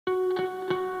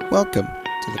Welcome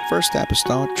to the First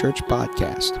Apostolic Church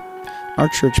Podcast. Our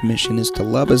church mission is to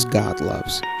love as God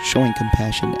loves, showing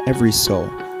compassion to every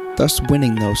soul, thus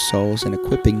winning those souls and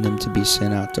equipping them to be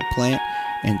sent out to plant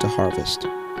and to harvest.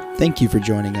 Thank you for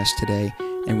joining us today,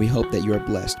 and we hope that you are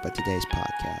blessed by today's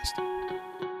podcast.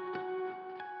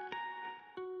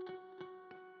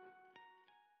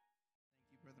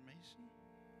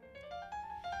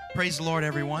 Praise the Lord,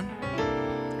 everyone.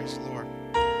 Praise the Lord.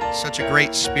 Such a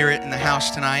great spirit in the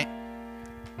house tonight.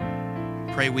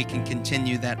 Pray we can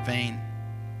continue that vein.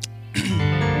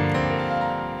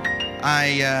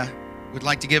 I would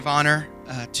like to give honor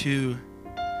to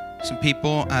some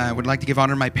people. I would like to give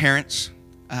honor to my parents.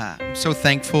 I'm so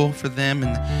thankful for them,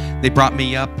 and they brought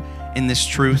me up in this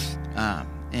truth.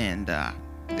 And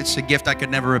it's a gift I could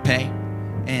never repay.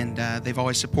 And they've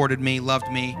always supported me, loved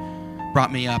me,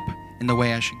 brought me up in the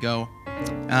way I should go.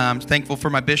 I'm thankful for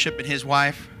my bishop and his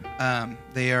wife.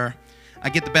 I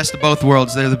get the best of both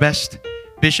worlds. They're the best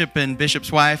bishop and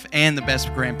bishop's wife and the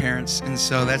best grandparents. And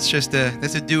so that's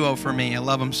a duo for me. I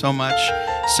love them so much.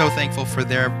 So thankful for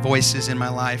their voices in my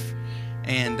life,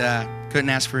 and couldn't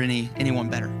ask for anyone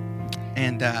better.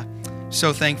 And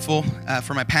so thankful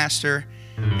for my pastor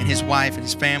and his wife and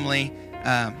his family.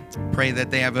 Pray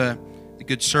that they have a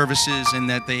good services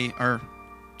and that they are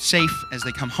safe as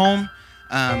they come home.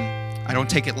 I don't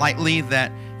take it lightly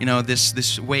that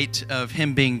this weight of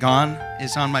him being gone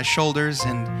is on my shoulders,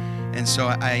 and so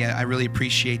I really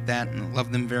appreciate that and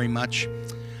love them very much.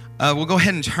 We'll go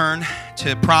ahead and turn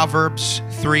to Proverbs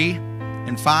 3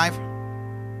 and 5.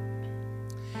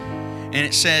 And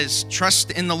it says,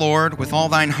 "Trust in the Lord with all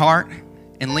thine heart,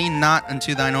 and lean not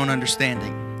unto thine own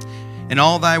understanding. In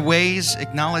all thy ways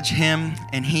acknowledge him,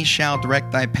 and he shall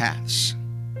direct thy paths."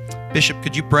 Bishop,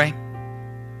 could you pray?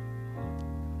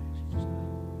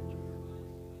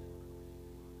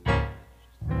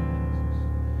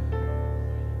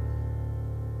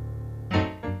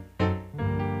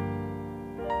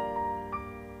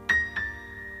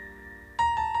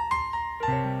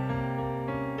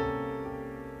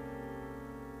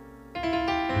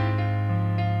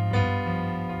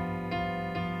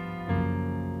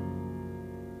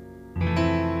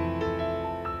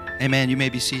 Amen. You may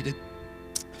be seated.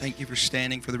 Thank you for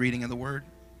standing for the reading of the word.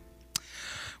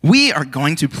 We are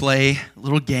going to play a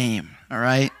little game, all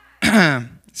right?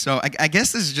 So I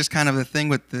guess this is just kind of the thing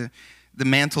with the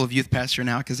mantle of youth pastor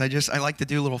now, because I like to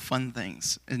do little fun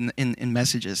things in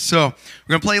messages. So we're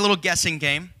going to play a little guessing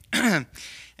game.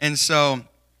 And so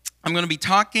I'm going to be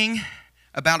talking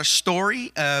about a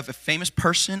story of a famous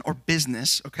person or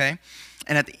business, okay?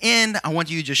 And at the end, I want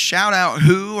you to just shout out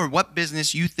who or what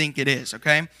business you think it is,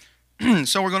 okay?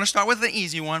 So we're going to start with an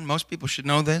easy one. Most people should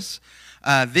know this.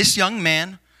 This young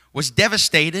man was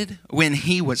devastated when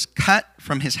he was cut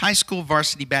from his high school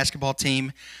varsity basketball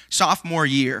team sophomore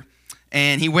year.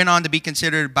 And he went on to be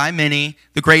considered by many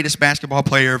the greatest basketball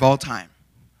player of all time.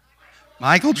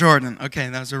 Michael Jordan. Okay,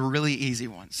 that was a really easy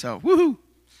one. So, woohoo.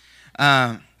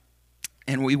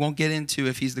 And we won't get into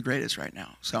if he's the greatest right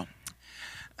now. So,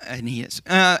 and he is.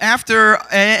 After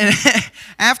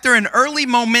an early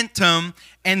momentum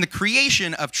and the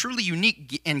creation of truly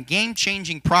unique and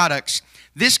game-changing products,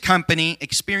 this company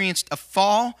experienced a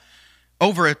fall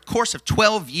over a course of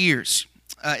 12 years.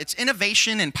 Its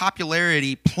innovation and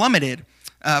popularity plummeted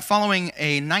following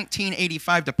a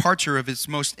 1985 departure of its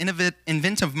most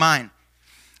inventive mind.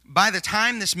 By the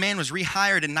time this man was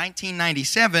rehired in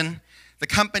 1997, the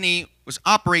company was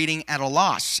operating at a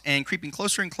loss and creeping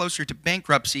closer and closer to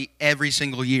bankruptcy every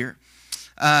single year.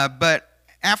 But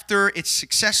after its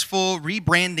successful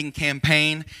rebranding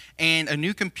campaign and a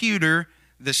new computer,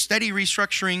 the steady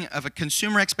restructuring of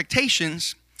consumer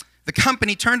expectations, the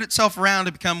company turned itself around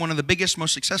to become one of the biggest,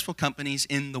 most successful companies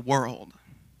in the world.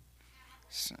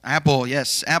 Apple,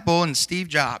 yes, Apple and Steve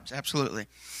Jobs, absolutely.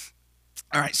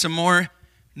 All right, some more.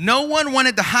 No one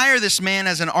wanted to hire this man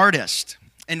as an artist.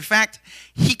 In fact,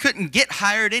 he couldn't get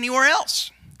hired anywhere else.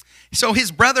 So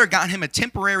his brother got him a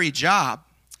temporary job,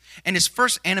 and his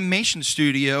first animation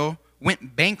studio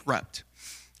went bankrupt.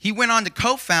 He went on to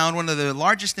co-found one of the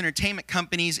largest entertainment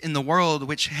companies in the world,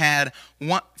 which had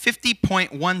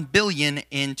 $50.1 billion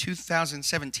in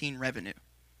 2017 revenue.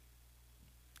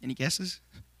 Any guesses?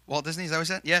 Walt Disney, is that what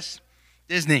I said? Yes,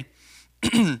 Disney.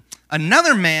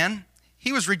 Another man,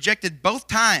 he was rejected both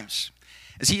times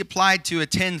as he applied to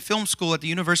attend film school at the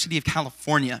University of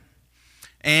California.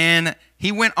 And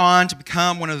he went on to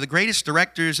become one of the greatest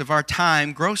directors of our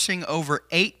time, grossing over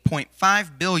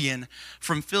 $8.5 billion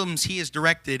from films he has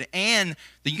directed, and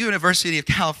the University of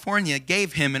California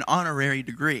gave him an honorary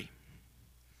degree.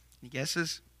 Any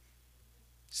guesses?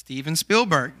 Steven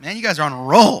Spielberg. Man, you guys are on a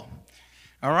roll.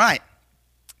 All right.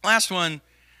 Last one.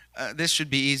 This should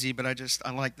be easy, but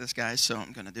I like this guy, so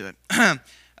I'm going to do it.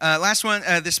 Last one.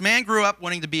 This man grew up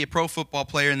wanting to be a pro football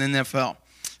player in the NFL.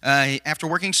 After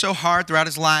working so hard throughout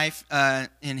his life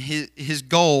in his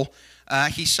goal,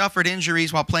 he suffered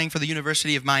injuries while playing for the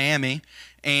University of Miami,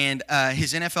 and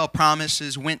his NFL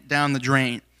promises went down the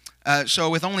drain.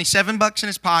 So with only $7 in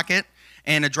his pocket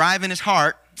and a drive in his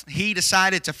heart, he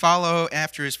decided to follow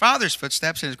after his father's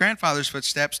footsteps and his grandfather's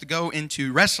footsteps to go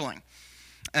into wrestling.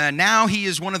 Now he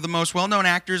is one of the most well-known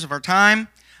actors of our time,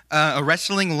 a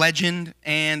wrestling legend,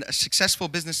 and a successful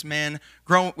businessman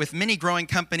with many growing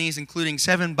companies, including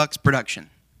 $7 Production.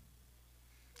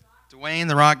 Dwayne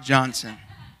 "The Rock" Johnson.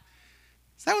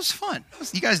 That was fun.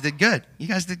 You guys did good. You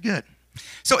guys did good.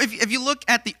 So if you look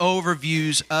at the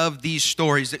overviews of these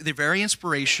stories, they're very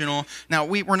inspirational. Now,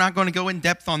 we're not going to go in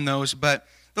depth on those, but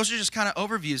those are just kind of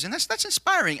overviews, and that's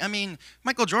inspiring. I mean,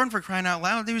 Michael Jordan, for crying out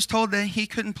loud, he was told that he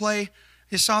couldn't play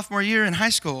his sophomore year in high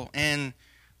school, and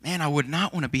man, I would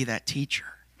not want to be that teacher,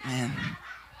 man.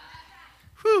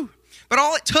 Whew. But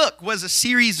all it took was a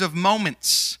series of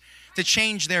moments to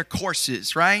change their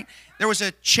courses, right? There was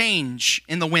a change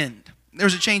in the wind. There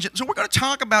was a change. So we're going to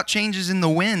talk about changes in the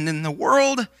wind in the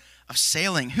world of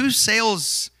sailing. Who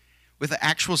sails with an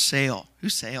actual sail? Who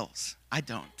sails? I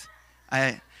don't.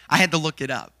 I had to look it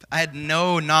up. I had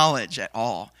no knowledge at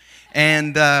all.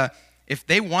 And if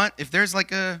there's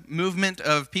like a movement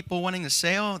of people wanting to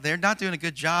sail, they're not doing a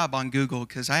good job on Google,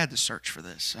 because I had to search for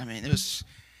this. I mean, it was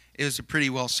a pretty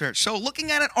well searched. So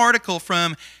looking at an article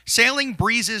from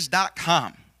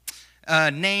sailingbreezes.com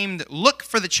named "Look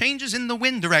for the Changes in the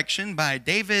Wind Direction" by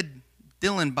David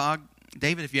Dillenbach.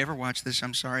 David, if you ever watch this,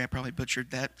 I'm sorry, I probably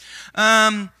butchered that.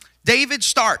 David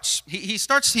starts.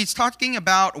 He's talking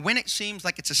about when it seems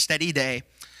like it's a steady day.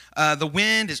 The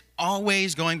wind is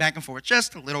always going back and forth,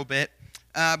 just a little bit.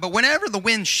 But whenever the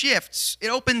wind shifts, it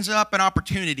opens up an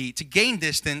opportunity to gain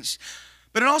distance,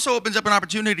 but it also opens up an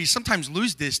opportunity to sometimes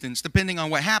lose distance, depending on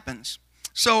what happens.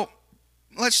 So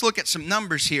let's look at some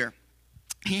numbers here.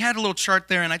 He had a little chart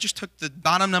there, and I just took the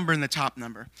bottom number and the top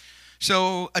number.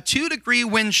 So a 2-degree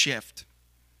wind shift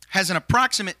has an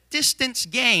approximate distance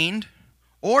gained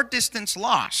or distance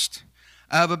lost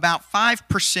of about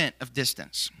 5% of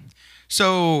distance.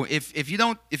 So if you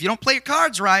don't play your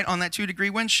cards right on that 2-degree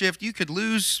wind shift, you could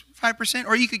lose 5%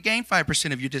 or you could gain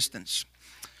 5% of your distance.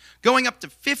 Going up to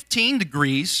 15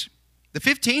 degrees, the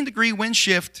 15-degree wind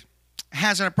shift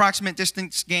has an approximate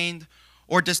distance gained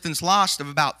or distance lost of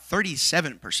about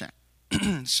 37%.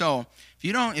 So if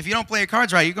you don't play your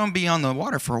cards right, you're going to be on the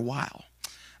water for a while.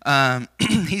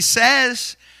 He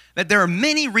says that there are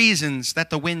many reasons that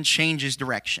the wind changes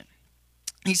direction.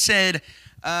 He said,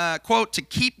 quote, to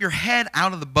keep your head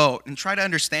out of the boat and try to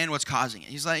understand what's causing it.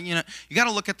 He's like, you got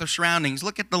to look at the surroundings,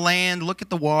 look at the land, look at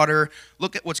the water,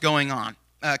 look at what's going on.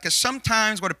 Because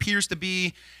sometimes what appears to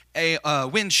be a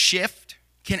wind shift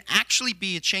can actually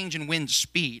be a change in wind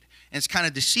speed, and it's kind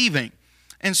of deceiving.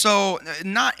 And so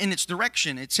not in its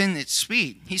direction, it's in its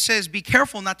speed. He says, be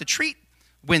careful not to treat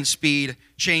wind speed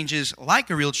changes like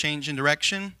a real change in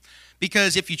direction,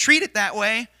 because if you treat it that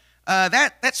way,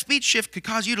 that speed shift could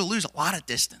cause you to lose a lot of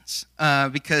distance,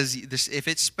 because if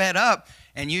it's sped up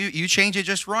and you change it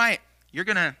just right, you're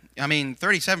going to,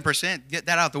 37%, get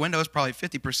that out the window is probably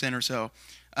 50% or so.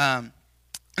 And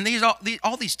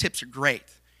all these tips are great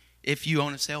if you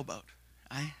own a sailboat.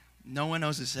 No one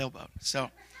owns a sailboat.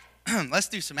 So let's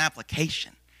do some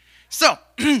application. So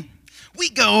we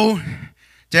go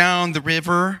down the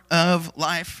river of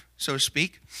life, so to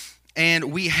speak,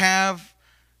 and we have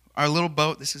our little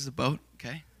boat. This is the boat,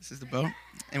 okay? This is the boat.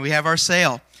 And we have our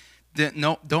sail.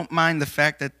 No, don't mind the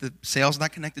fact that the sail's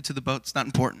not connected to the boat. It's not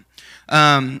important.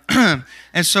 And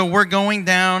so we're going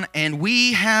down, and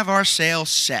we have our sail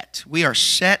set. We are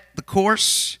set the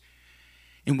course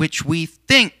in which we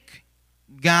think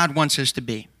God wants us to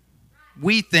be.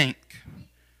 We think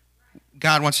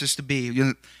God wants us to be.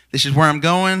 This is where I'm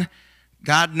going.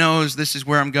 God knows this is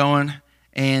where I'm going.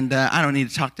 And I don't need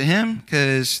to talk to him,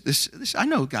 because I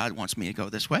know God wants me to go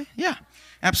this way. Yeah,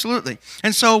 absolutely.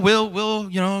 And so we'll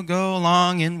go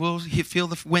along, and we'll feel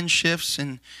the wind shifts,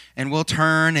 and we'll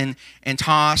turn and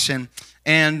toss.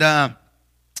 And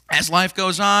as life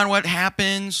goes on, what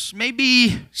happens?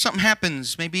 Maybe something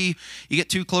happens. Maybe you get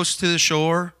too close to the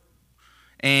shore,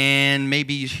 and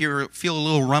maybe you feel a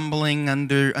little rumbling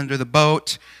under the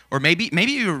boat, or maybe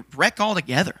you wreck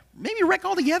altogether. Maybe you wreck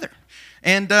altogether.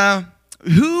 And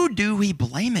who do we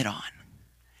blame it on?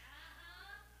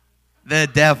 The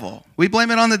devil. We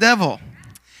blame it on the devil.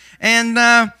 And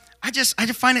I just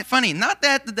find it funny. Not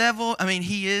that the devil,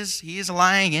 he is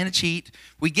lying and a cheat.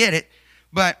 We get it.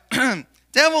 But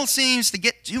Devil seems to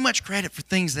get too much credit for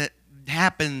things that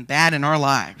happen bad in our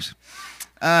lives.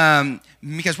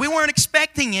 Because we weren't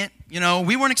expecting it.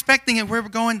 We weren't expecting it. We were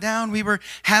going down. We were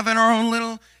having our own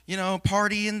little,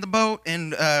 party in the boat.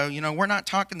 And, we're not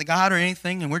talking to God or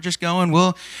anything. And we're just going,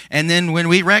 and then when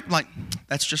we wreck, like,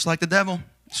 that's just like the devil.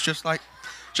 It's just like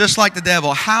the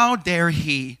devil. How dare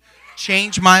he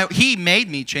he made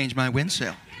me change my wind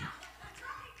sail.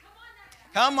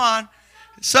 Come on.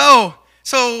 So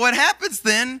what happens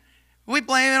then, we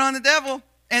blame it on the devil.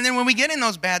 And then when we get in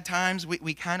those bad times,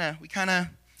 we kind of,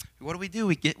 what do?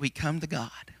 We come to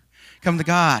God. Come to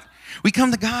God. We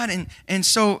come to God, and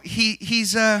so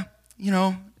he's,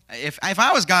 if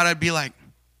I was God, I'd be like,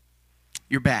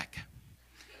 you're back.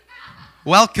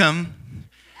 Welcome.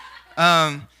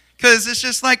 Because it's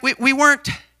just like we weren't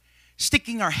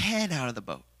sticking our head out of the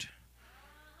boat.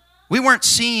 We weren't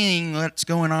seeing what's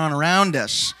going on around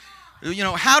us.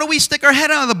 How do we stick our head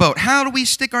out of the boat? How do we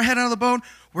stick our head out of the boat?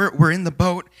 We're in the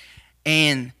boat,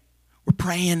 and we're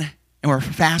praying, and we're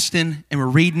fasting, and we're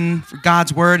reading for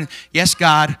God's word. And yes,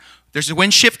 God, there's a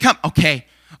wind shift come. Okay.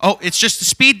 Oh, it's just the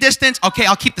speed distance. Okay,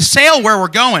 I'll keep the sail where we're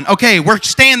going. Okay, we're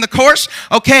staying the course.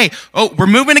 Okay. Oh, we're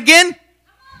moving again.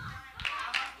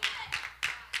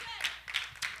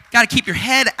 Got to keep your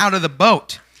head out of the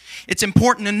boat. It's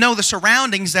important to know the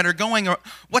surroundings that are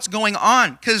what's going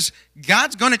on, because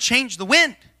God's going to change the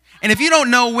wind. And if you don't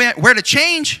know where to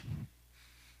change,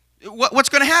 what's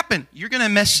going to happen? You're going to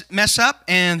mess up,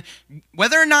 and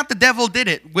whether or not the devil did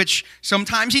it, which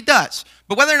sometimes he does,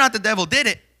 but whether or not the devil did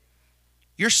it,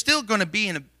 you're still going to be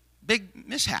in a big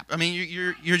mishap. I mean,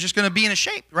 you're just going to be in a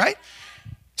shape, right?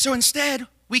 So instead,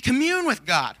 we commune with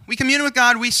God. We commune with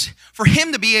God. For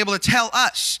him to be able to tell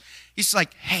us, he's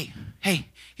like, hey,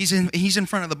 he's in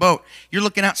front of the boat. You're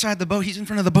looking outside the boat. He's in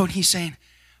front of the boat. He's saying,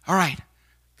 all right,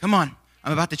 come on.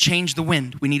 I'm about to change the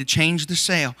wind. We need to change the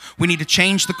sail. We need to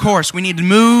change the course. We need to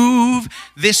move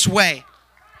this way.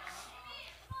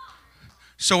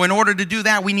 So in order to do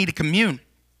that, we need to commune.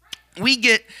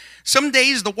 Some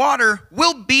days the water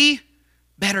will be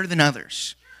better than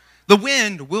others. The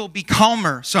wind will be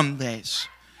calmer some days.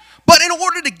 But in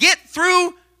order to get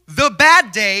through the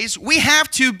bad days, we have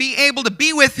to be able to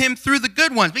be with him through the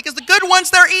good ones, because the good ones,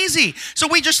 they're easy. So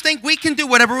we just think we can do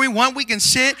whatever we want. We can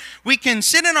sit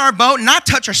in our boat, not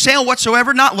touch our sail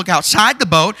whatsoever, not look outside the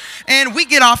boat, and we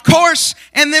get off course.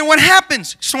 And then what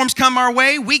happens? Storms come our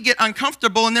way, we get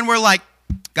uncomfortable, and then we're like,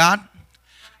 God,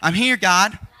 I'm here,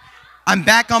 God. I'm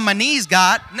back on my knees,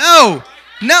 God. No.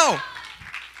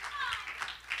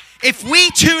 If we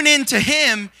tune into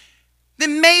him,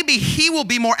 then maybe he will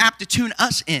be more apt to tune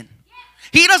us in.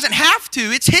 He doesn't have to.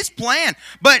 It's his plan.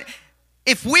 But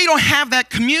if we don't have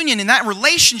that communion and that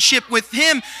relationship with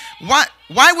him,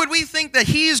 why would we think that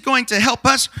he is going to help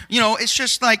us? It's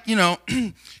just like,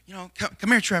 come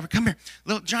here, Trevor, come here.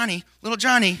 Little Johnny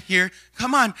here.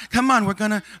 Come on. We're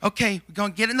going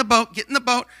to get in the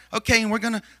boat. Okay,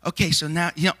 and so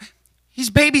now, he's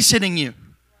babysitting you.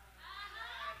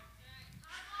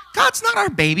 God's not our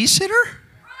babysitter.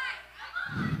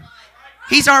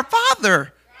 He's our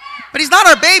father, but he's not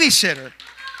our babysitter.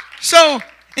 So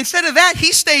instead of that,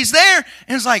 he stays there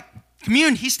and is like,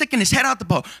 commune. He's sticking his head out the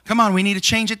boat. Come on, we need to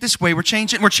change it this way. We're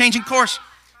changing course.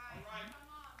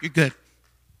 You're good.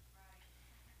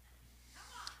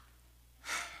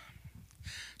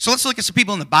 So let's look at some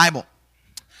people in the Bible.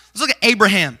 Let's look at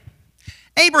Abraham.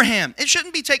 It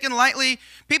shouldn't be taken lightly.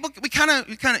 People, we kind of,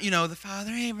 the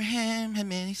father Abraham had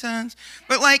many sons,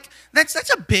 but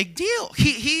that's a big deal.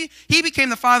 He became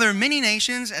the father of many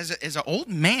nations as an old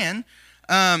man,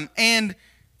 and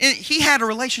he had a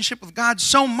relationship with God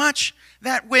so much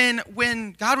that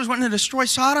when God was wanting to destroy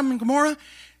Sodom and Gomorrah,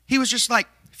 he was just like,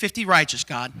 50 righteous,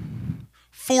 God,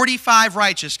 45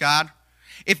 righteous, God.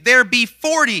 If there be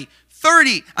 40,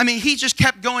 30, he just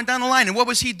kept going down the line. And what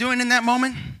was he doing in that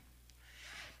moment?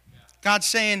 God's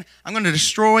saying, I'm going to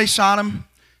destroy Sodom.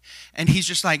 And he's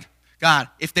just like, God,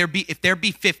 if there be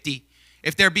 50,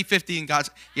 and God's,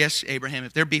 yes, Abraham,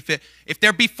 if there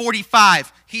be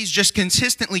 45, he's just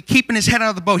consistently keeping his head out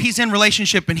of the boat. He's in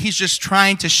relationship, and he's just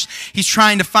trying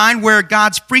to find where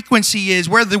God's frequency is,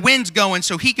 where the wind's going,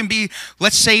 so he can be,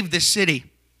 let's save this city.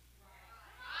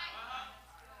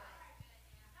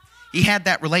 He had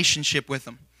that relationship with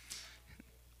him.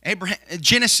 Abraham,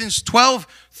 Genesis 12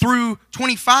 through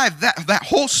 25, that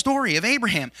whole story of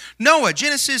Abraham. Noah,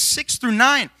 Genesis 6 through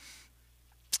 9.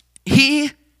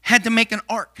 He had to make an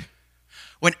ark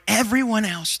when everyone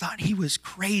else thought he was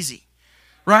crazy,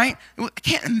 right? I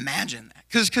can't imagine that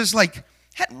because it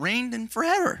hadn't rained in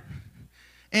forever.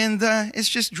 And it's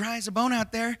just dry as a bone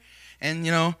out there. And,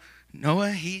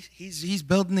 Noah, he's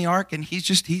building the ark, and he's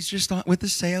just with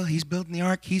his sail. He's building the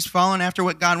ark. He's following after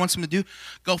what God wants him to do.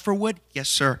 Go for wood? Yes,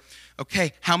 sir.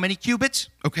 Okay, how many cubits?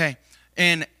 Okay.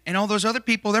 And all those other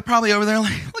people, they're probably over there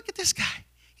like, look at this guy.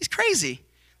 He's crazy.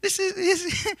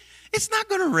 It's not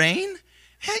going to rain.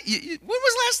 Hey, when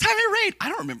was the last time it rained? I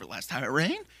don't remember the last time it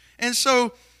rained. And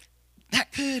so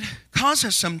that could cause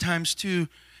us sometimes to,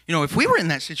 if we were in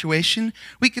that situation,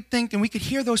 we could think and we could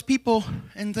hear those people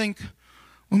and think,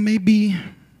 well, maybe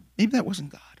that wasn't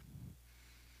God.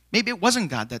 Maybe it wasn't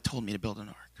God that told me to build an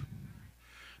ark.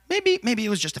 Maybe it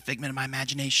was just a figment of my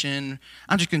imagination.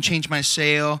 I'm just going to change my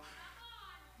sail.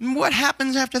 And what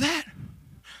happens after that?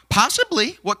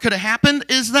 Possibly what could have happened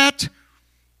is that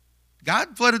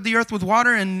God flooded the earth with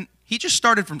water and he just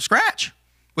started from scratch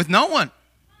with no one.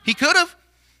 He could have.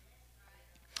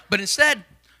 But instead,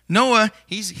 Noah,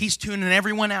 he's tuning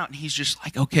everyone out, and he's just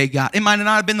like, okay, God. It might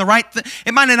not have been the right thing.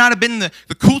 It might not have been the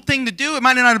cool thing to do. It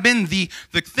might not have been the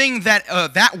thing that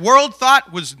that world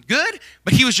thought was good,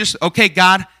 but he was just, okay,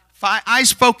 God,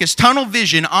 eyes focused, tunnel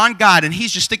vision on God, and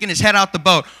he's just sticking his head out the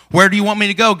boat. Where do you want me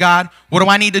to go, God? What do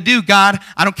I need to do, God?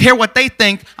 I don't care what they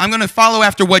think. I'm going to follow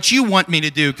after what you want me to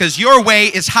do, because your way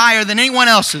is higher than anyone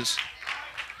else's.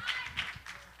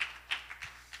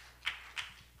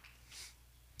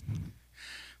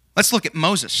 Let's look at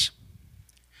Moses.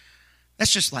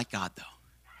 That's just like God, though.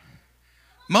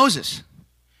 Moses,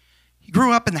 he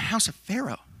grew up in the house of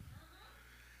Pharaoh,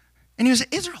 and he was an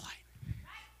Israelite.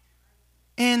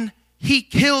 And he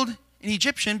killed an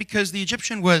Egyptian because the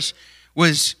Egyptian was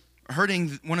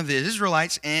hurting one of the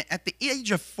Israelites, and at the age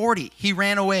of 40, he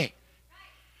ran away.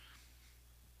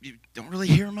 You don't really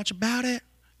hear much about it.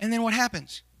 And then what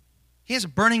happens? He has a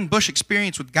burning bush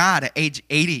experience with God at age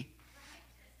 80.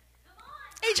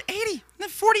 Age 80. And then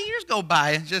 40 years go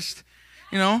by. And just,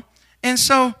 and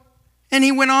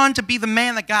he went on to be the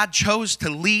man that God chose to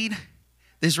lead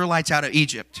the Israelites out of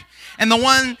Egypt. And the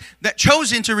one that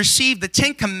chosen to receive the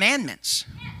 10 Commandments.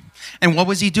 And what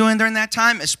was he doing during that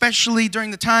time? Especially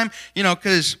during the time,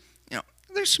 because,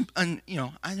 there's some,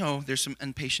 I know there's some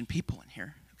impatient people in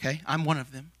here, okay? I'm one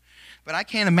of them. But I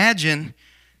can't imagine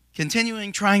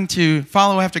continuing trying to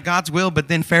follow after God's will, but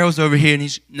then Pharaoh's over here and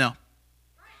he's, no.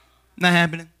 Not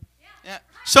happening. Yeah.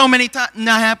 So many times,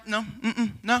 not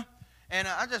happening. No. And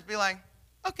I'll just be like,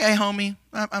 okay, homie,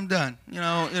 I'm done.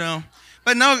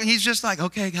 But no, he's just like,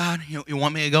 okay, God, you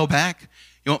want me to go back?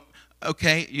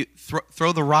 Okay, you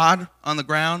throw the rod on the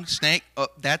ground, snake. Oh,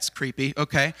 that's creepy.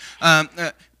 Okay.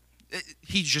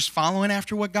 He's just following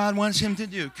after what God wants him to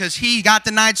do because he got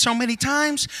denied so many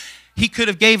times. He could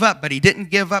have gave up, but he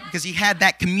didn't give up because he had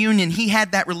that communion. He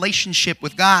had that relationship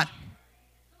with God.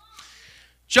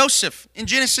 Joseph, in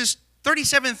Genesis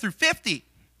 37 through 50,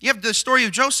 you have the story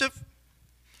of Joseph.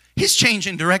 His change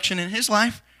in direction in his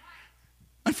life,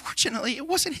 unfortunately, it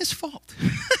wasn't his fault.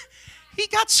 He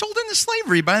got sold into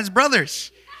slavery by his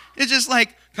brothers. It's just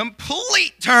like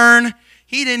complete turn.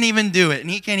 He didn't even do it, and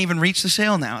he can't even reach the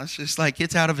sail now. It's just like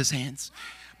it's out of his hands.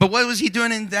 But what was he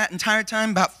doing in that entire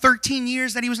time? About 13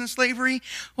 years that he was in slavery.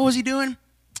 What was he doing?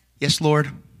 Yes, Lord.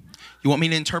 You want me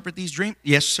to interpret these dreams?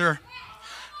 Yes, sir.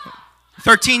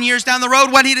 13 years down the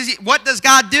road, what does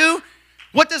God do?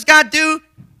 What does God do?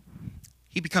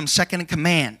 He becomes second in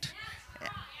command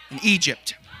in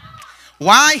Egypt.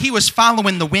 Why? He was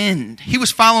following the wind. He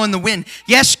was following the wind.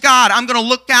 Yes, God, I'm going to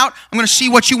look out. I'm going to see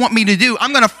what you want me to do.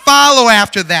 I'm going to follow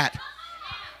after that.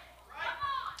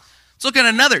 Let's look at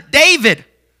another. David.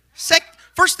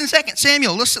 1st and 2nd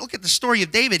Samuel. Let's look at the story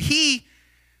of David. He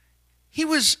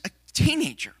was a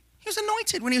teenager. He was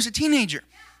anointed when he was a teenager.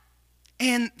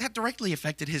 And that directly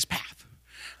affected his path.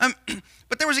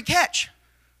 But there was a catch.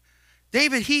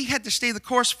 David, he had to stay the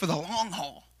course for the long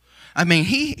haul. I mean,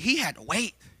 he had to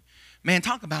wait. Man,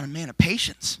 talk about a man of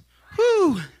patience.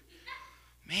 Whew.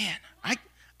 Man,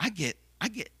 I get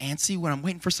antsy when I'm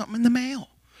waiting for something in the mail.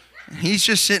 And he's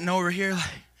just sitting over here like,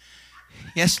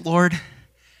 yes, Lord.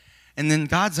 And then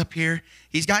God's up here.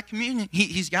 He's got communion.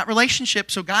 He's got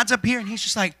relationship. So God's up here and he's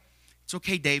just like, it's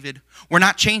okay, David. We're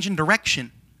not changing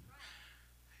direction.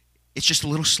 It's just a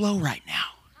little slow right now.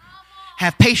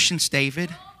 Have patience, David.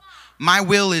 My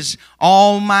will is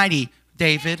almighty,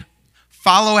 David.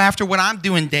 Follow after what I'm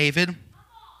doing, David.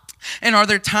 And are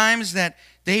there times that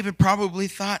David probably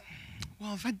thought,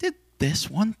 well, if I did this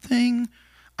one thing,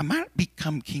 I might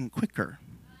become king quicker.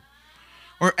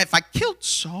 Or if I killed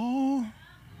Saul,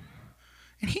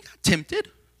 and he got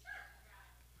tempted.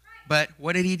 But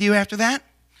what did he do after that?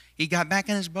 He got back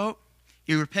in his boat.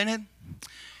 He repented.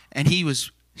 And he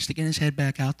was sticking his head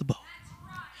back out the boat.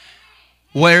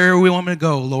 Where do we want me to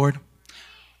go, Lord?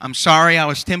 I'm sorry I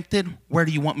was tempted. Where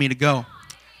do you want me to go?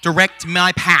 direct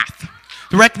my path.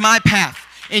 Direct my path.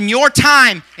 In your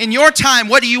time,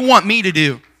 what do you want me to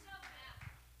do?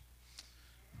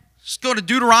 Let's go to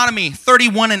Deuteronomy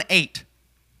 31:8. It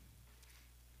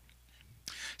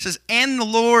says, and the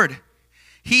Lord,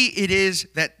 he it is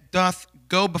that doth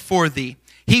go before thee.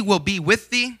 He will be with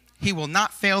thee. He will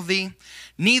not fail thee,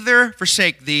 neither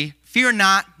forsake thee. Fear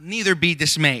not, neither be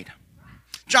dismayed.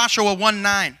 Joshua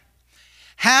 1:9.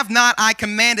 Have not I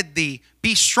commanded thee?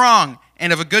 Be strong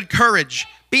and of a good courage.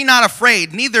 Be not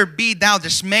afraid, neither be thou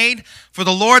dismayed, for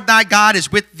the Lord thy God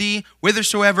is with thee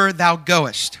whithersoever thou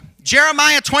goest.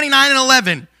 Jeremiah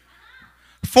 29:11.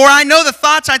 For I know the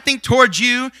thoughts I think towards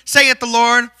you, saith the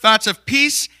Lord, thoughts of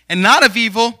peace and not of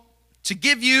evil, to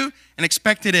give you an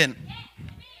expected end.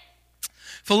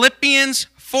 Philippians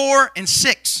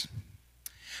 4:6.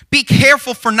 Be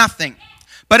careful for nothing,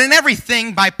 but in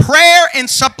everything by prayer and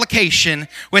supplication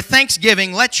with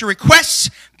thanksgiving let your requests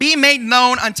be made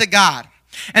known unto God.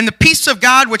 And the peace of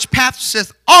God which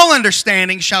passeth all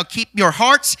understanding shall keep your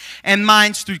hearts and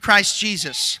minds through Christ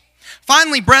Jesus.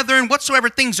 Finally, brethren, whatsoever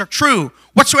things are true,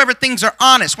 whatsoever things are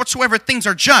honest, whatsoever things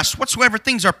are just, whatsoever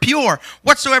things are pure,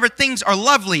 whatsoever things are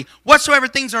lovely, whatsoever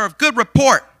things are of good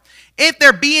report, if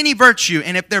there be any virtue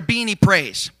and if there be any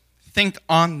praise, think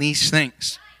on these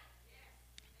things.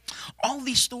 All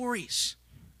these stories,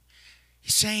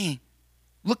 he's saying,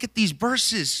 look at these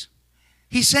verses.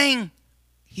 He's saying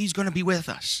he's going to be with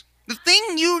us. The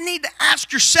thing you need to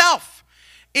ask yourself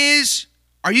is,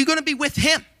 are you going to be with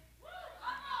him?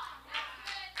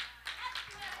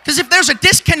 Because if there's a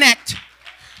disconnect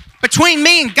between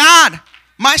me and God,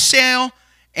 my sail,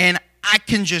 and I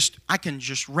can just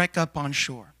wreck up on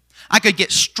shore. I could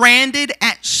get stranded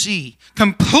at sea,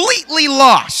 completely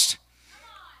lost.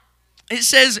 It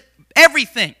says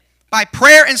everything by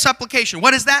prayer and supplication.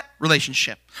 What is that?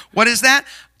 Relationship. What is that?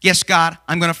 Yes, God,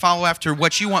 I'm going to follow after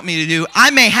what you want me to do. I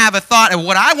may have a thought of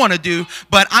what I want to do,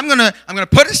 but I'm going to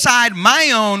put aside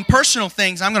my own personal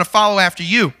things. I'm going to follow after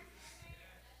you.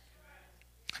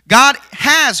 God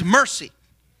has mercy,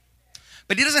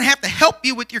 but he doesn't have to help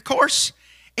you with your course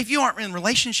if you aren't in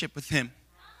relationship with him.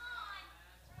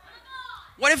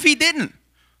 What if he didn't?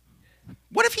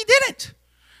 What if he didn't?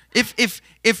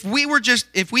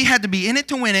 If we had to be in it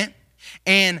to win it,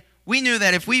 and we knew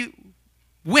that if we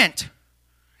went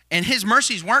and his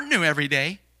mercies weren't new every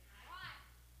day,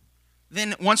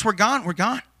 then once we're gone, we're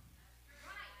gone.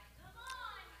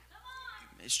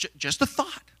 It's just a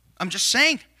thought. I'm just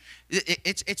saying.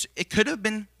 It could have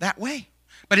been that way.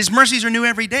 But his mercies are new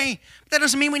every day. But that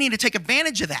doesn't mean we need to take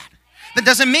advantage of that. That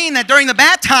doesn't mean that during the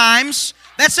bad times,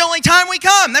 that's the only time we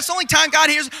come. That's the only time God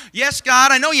hears, yes,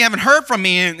 God, I know you haven't heard from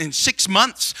me in 6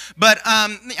 months, but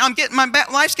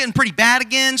life's getting pretty bad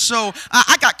again, so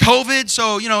I got COVID,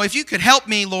 so, if you could help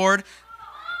me, Lord.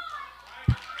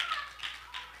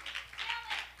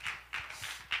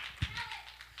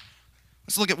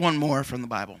 Let's look at one more from the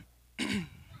Bible.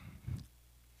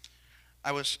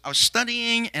 I was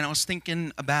studying and I was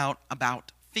thinking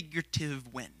about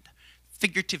figurative wind,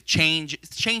 figurative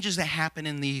changes that happen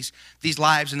in these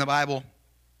lives in the Bible.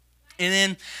 And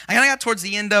then I kind of got towards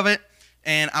the end of it,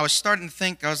 and I was starting to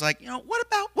think. I was like, what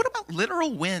about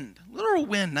literal wind? Literal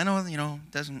wind. I know,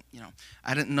 doesn't.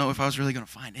 I didn't know if I was really going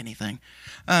to find anything,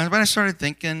 but I started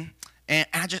thinking, and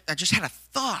I just had a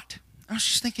thought. I was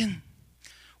just thinking,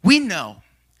 we know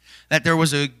that there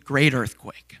was a great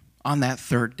earthquake on that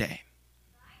third day.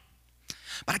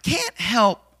 But I can't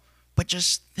help but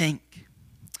just think,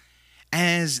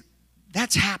 as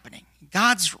that's happening,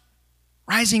 God's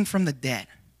rising from the dead.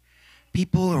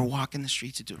 People are walking the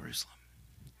streets of Jerusalem.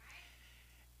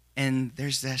 And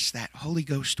there's that Holy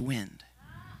Ghost wind.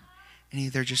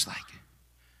 And they're just like,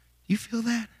 you feel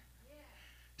that?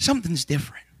 Something's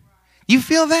different. You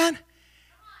feel that?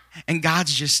 And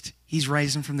he's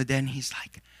rising from the dead, and he's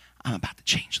like, I'm about to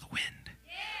change the wind.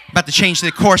 About to change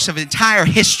the course of entire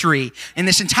history in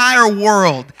this entire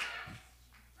world.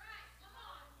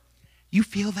 You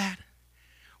feel that?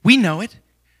 We know it.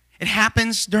 It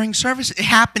happens during service. It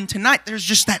happened tonight. There's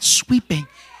just that sweeping.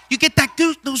 You get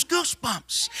those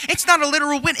goosebumps. It's not a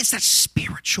literal wind. It's that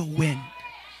spiritual wind.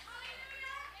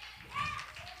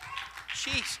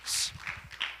 Jesus.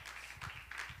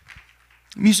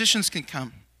 Musicians can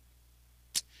come.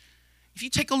 If you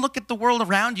take a look at the world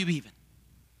around you even,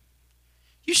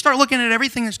 you start looking at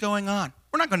everything that's going on.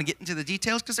 We're not going to get into the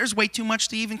details because there's way too much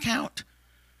to even count.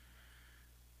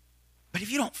 But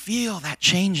if you don't feel that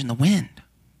change in the wind,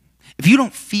 if you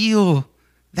don't feel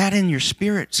that in your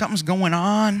spirit, something's going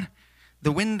on,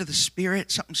 the wind of the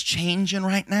Spirit, something's changing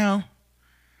right now,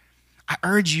 I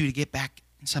urge you to get back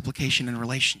in supplication and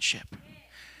relationship.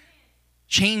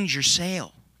 Change your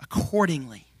sail.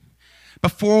 accordingly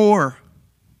before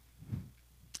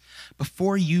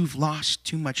you've lost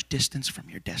too much distance from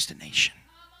your destination.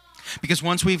 Because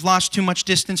once we've lost too much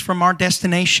distance from our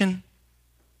destination,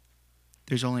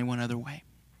 there's only one other way.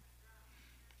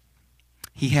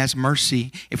 He has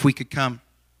mercy. If we could come.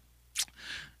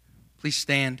 Please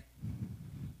stand.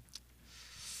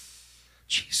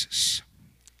 Jesus.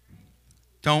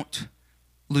 Don't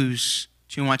lose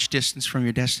too much distance from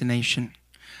your destination.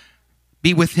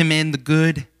 Be with him in the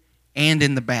good and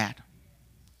in the bad.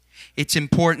 It's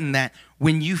important that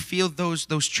when you feel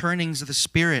those churnings of the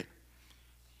Spirit,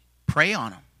 pray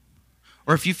on them.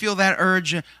 Or if you feel that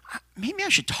urge, maybe I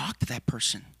should talk to that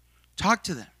person. Talk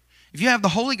to them. If you have the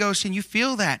Holy Ghost and you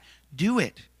feel that, do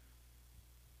it.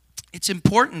 It's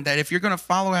important that if you're going to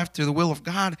follow after the will of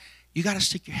God, you got to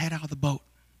stick your head out of the boat.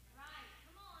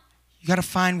 You got to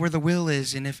find where the will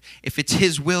is. And if it's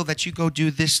his will that you go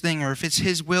do this thing, or if it's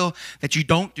his will that you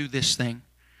don't do this thing,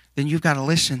 then you've got to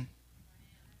listen.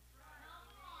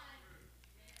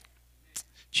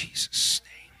 Jesus'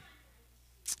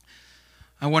 name.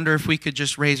 I wonder if we could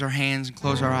just raise our hands and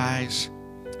close our eyes.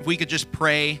 If we could just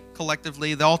pray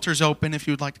collectively. The altar's open if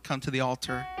you would like to come to the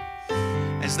altar.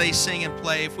 As they sing and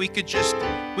play, if we could just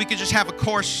have a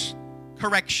course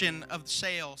correction of the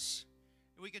sails.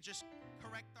 We could just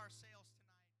correct our sails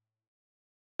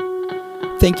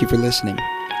tonight. Thank you for listening.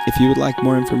 If you would like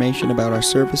more information about our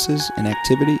services and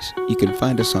activities, you can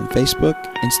find us on Facebook,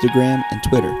 Instagram, and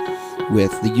Twitter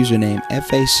with the username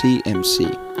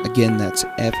FACMC. Again, that's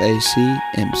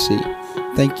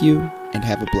FACMC. Thank you, and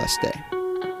have a blessed day.